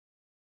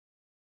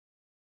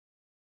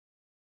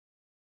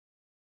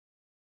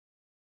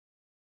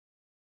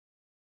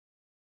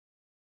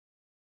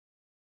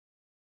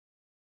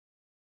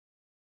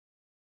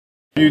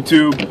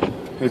YouTube,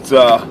 it's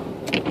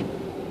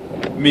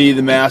me,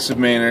 the Massive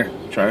Manor,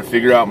 trying to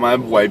figure out my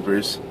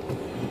wipers.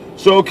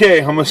 So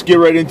okay, I'm gonna get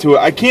right into it.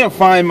 I can't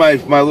find my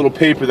little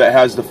paper that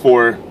has the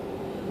four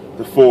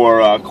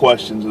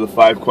questions or the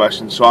 5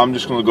 questions, so I'm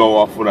just gonna go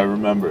off what I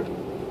remember.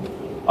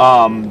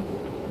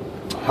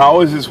 How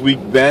has this week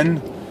been,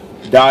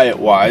 diet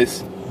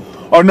wise?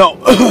 Oh no,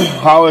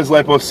 how has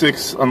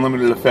LIPO6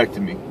 Unlimited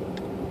affected me?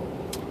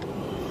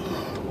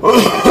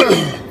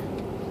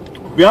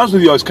 To be honest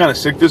with you, I was kind of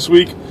sick this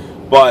week,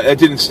 but that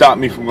didn't stop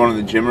me from going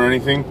to the gym or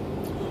anything.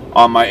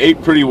 I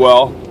ate pretty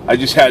well. I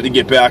just had to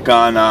get back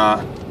on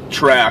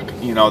track.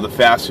 You know, the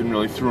fasting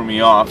really threw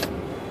me off.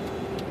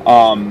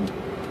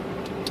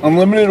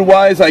 Unlimited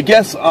wise, I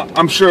guess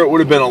I'm sure it would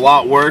have been a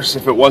lot worse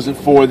if it wasn't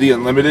for the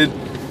Unlimited,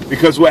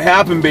 because what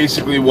happened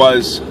basically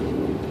was, you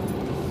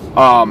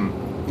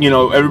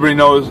know, everybody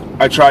knows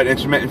I tried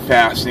intermittent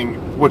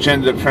fasting, which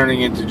ended up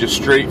turning into just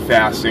straight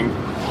fasting.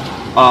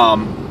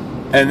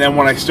 And then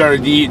when I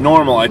started to eat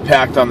normal, I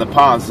packed on the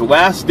pounds. The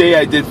last day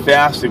I did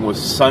fasting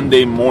was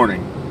Sunday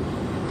morning.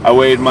 I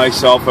weighed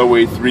myself, I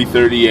weighed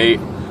 338.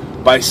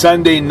 By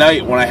Sunday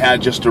night, when I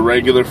had just a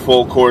regular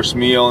full course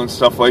meal and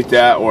stuff like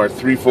that, or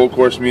 3 full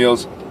course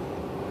meals,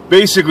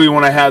 basically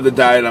when I had the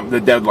diet, the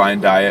deadline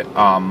diet,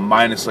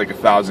 minus like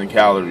 1,000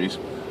 calories,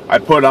 I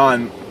put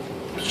on,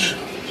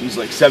 geez,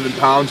 like 7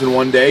 pounds in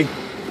one day,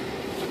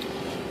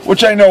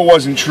 which I know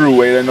wasn't true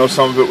weight. I know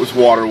some of it was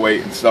water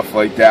weight and stuff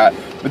like that.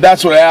 But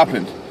that's what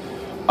happened.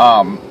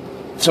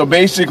 So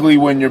basically,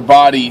 when your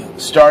body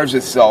starves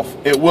itself,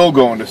 it will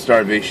go into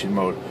starvation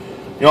mode.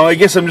 You know, I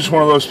guess I'm just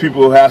one of those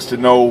people who has to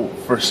know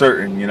for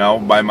certain, you know,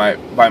 by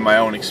my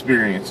own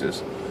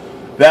experiences.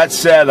 That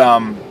said,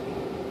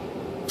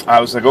 I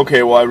was like,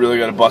 okay, well, I really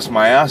got to bust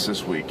my ass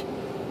this week.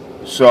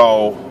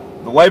 So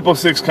the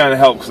LIPO6 kind of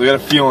helped, because I got a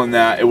feeling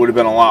that it would have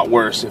been a lot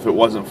worse if it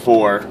wasn't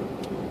for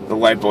the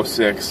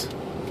LIPO6.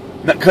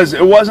 Because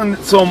it wasn't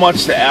so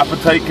much the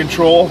appetite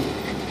control,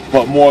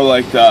 but more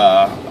like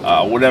the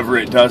whatever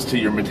it does to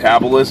your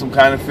metabolism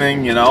kind of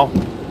thing, you know.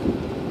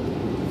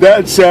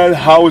 That said,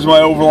 how was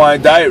my overall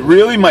diet?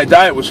 Really, my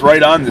diet was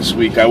right on this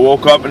week. I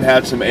woke up and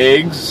had some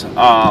eggs,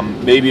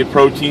 maybe a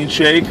protein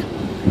shake.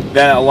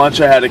 Then at lunch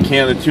I had a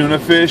can of tuna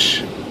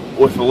fish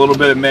with a little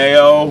bit of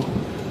mayo.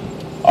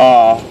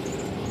 Oh,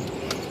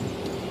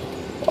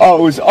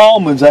 it was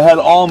almonds. I had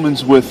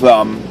almonds with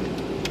my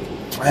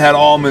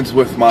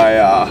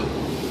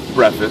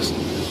breakfast.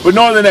 But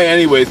no other day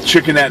anyway,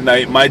 chicken at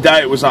night. My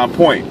diet was on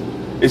point.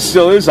 It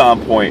still is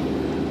on point.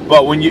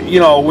 But when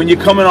when you're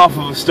coming off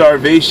of a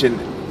starvation,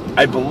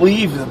 I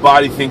believe the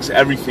body thinks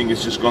everything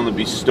is just going to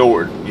be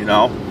stored, you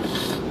know,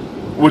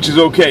 which is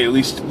okay. At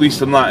least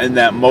I'm not in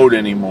that mode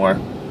anymore.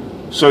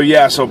 So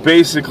yeah, so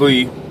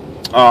basically,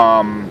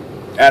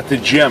 at the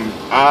gym,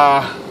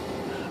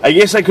 I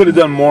guess I could have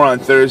done more on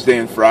Thursday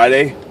and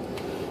Friday.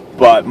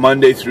 But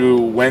Monday through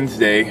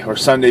Wednesday, or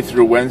Sunday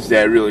through Wednesday,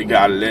 I really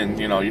got it in.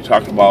 You know, you're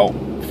talking about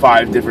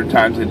 5 different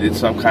times I did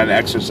some kind of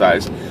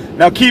exercise.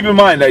 Now, keep in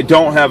mind, I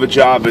don't have a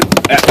job at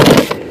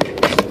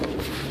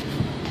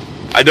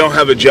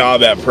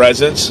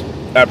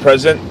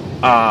present.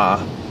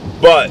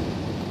 But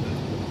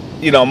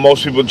you know,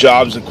 most people's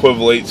jobs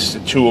equivalates to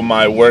 2 of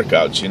my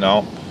workouts. You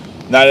know,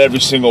 not every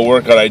single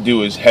workout I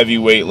do is heavy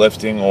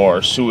weightlifting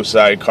or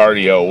suicide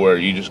cardio, where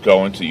you just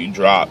go until you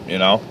drop. You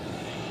know.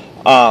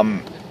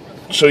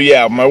 So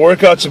yeah, my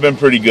workouts have been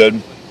pretty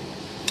good.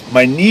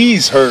 My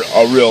knees hurt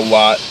a real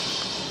lot,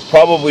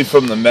 probably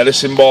from the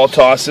medicine ball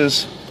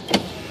tosses.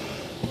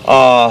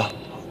 So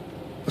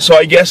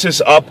I guess this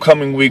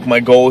upcoming week,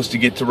 my goal is to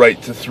get to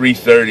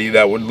 330.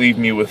 That would leave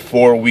me with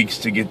 4 weeks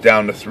to get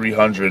down to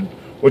 300,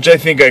 which I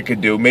think I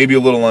could do, maybe a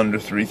little under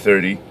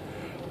 330.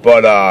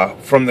 But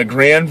from the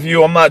grand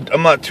view, I'm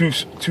not too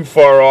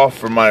far off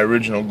from my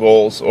original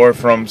goals, or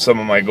from some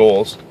of my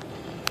goals.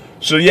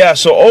 So yeah,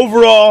 so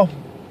overall,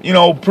 you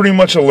know, pretty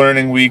much a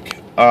learning week.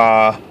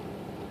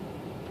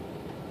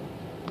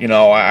 You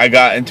know, I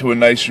got into a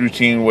nice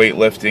routine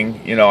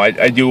weightlifting. You know,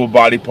 I do a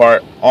body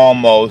part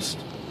almost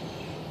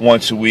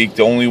once a week.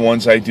 The only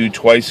ones I do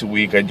twice a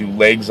week, I do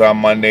legs on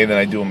Monday, then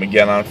I do them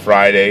again on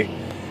Friday.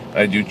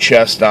 I do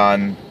chest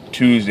on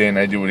Tuesday, and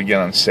I do it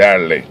again on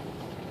Saturday.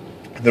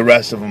 The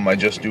rest of them I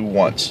just do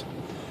once.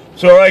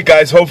 So, alright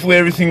guys, hopefully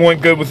everything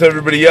went good with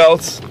everybody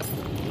else. You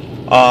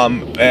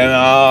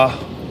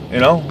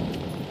know,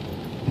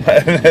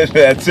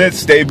 that's it.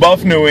 Stay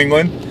buff, New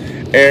England.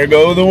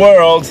 Ergo the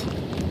world.